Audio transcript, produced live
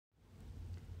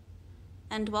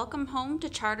And welcome home to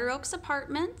Charter Oaks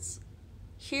Apartments.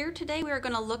 Here today we are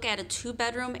going to look at a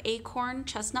 2-bedroom Acorn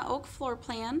Chestnut Oak floor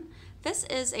plan. This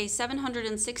is a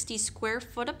 760 square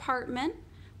foot apartment.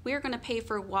 We are going to pay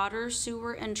for water,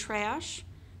 sewer, and trash.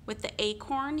 With the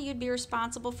Acorn, you'd be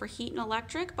responsible for heat and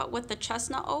electric, but with the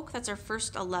Chestnut Oak, that's our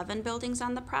first 11 buildings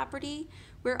on the property,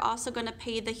 we're also going to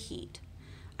pay the heat.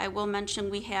 I will mention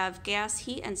we have gas,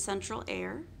 heat, and central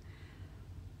air.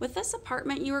 With this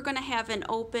apartment, you are going to have an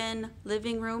open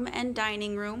living room and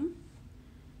dining room.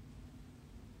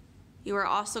 You are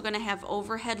also going to have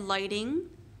overhead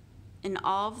lighting in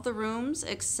all of the rooms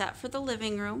except for the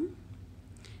living room.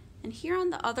 And here on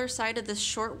the other side of this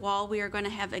short wall, we are going to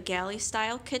have a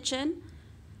galley-style kitchen.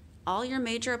 All your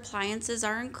major appliances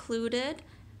are included.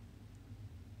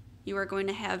 You are going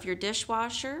to have your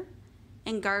dishwasher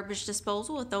and garbage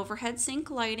disposal with overhead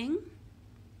sink lighting.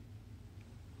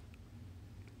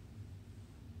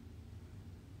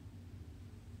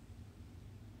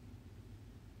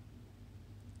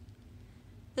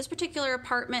 This particular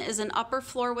apartment is an upper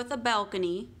floor with a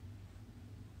balcony.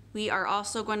 We are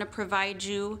also going to provide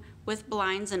you with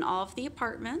blinds in all of the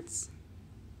apartments.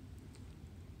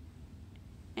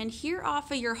 And here off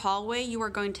of your hallway, you are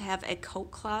going to have a coat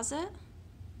closet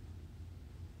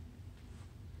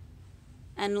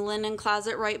and a linen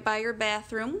closet right by your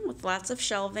bathroom with lots of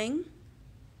shelving.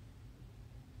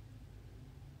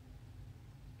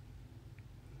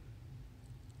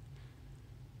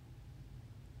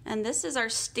 And this is our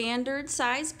standard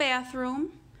size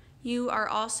bathroom. You are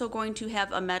also going to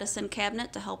have a medicine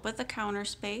cabinet to help with the counter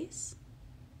space.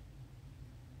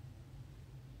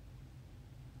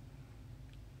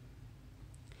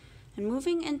 And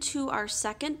moving into our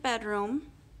second bedroom,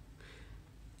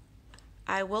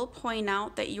 I will point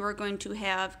out that you are going to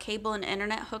have cable and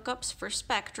internet hookups for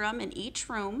Spectrum in each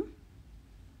room,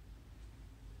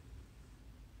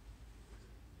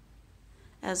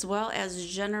 as well as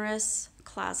generous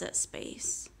closet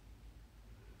space.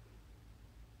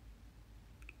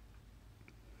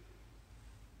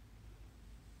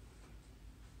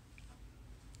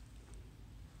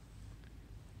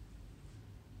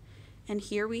 And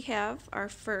here we have our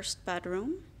first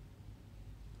bedroom.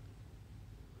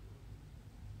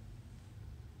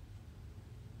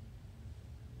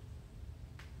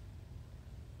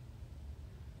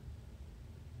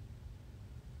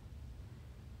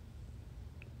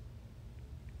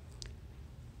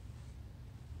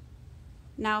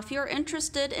 Now, if you're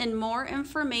interested in more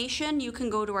information, you can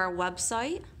go to our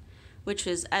website, which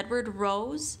is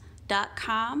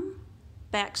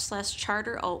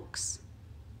edwardrose.com/charteroaks.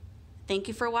 Thank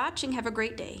you for watching. Have a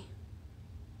great day.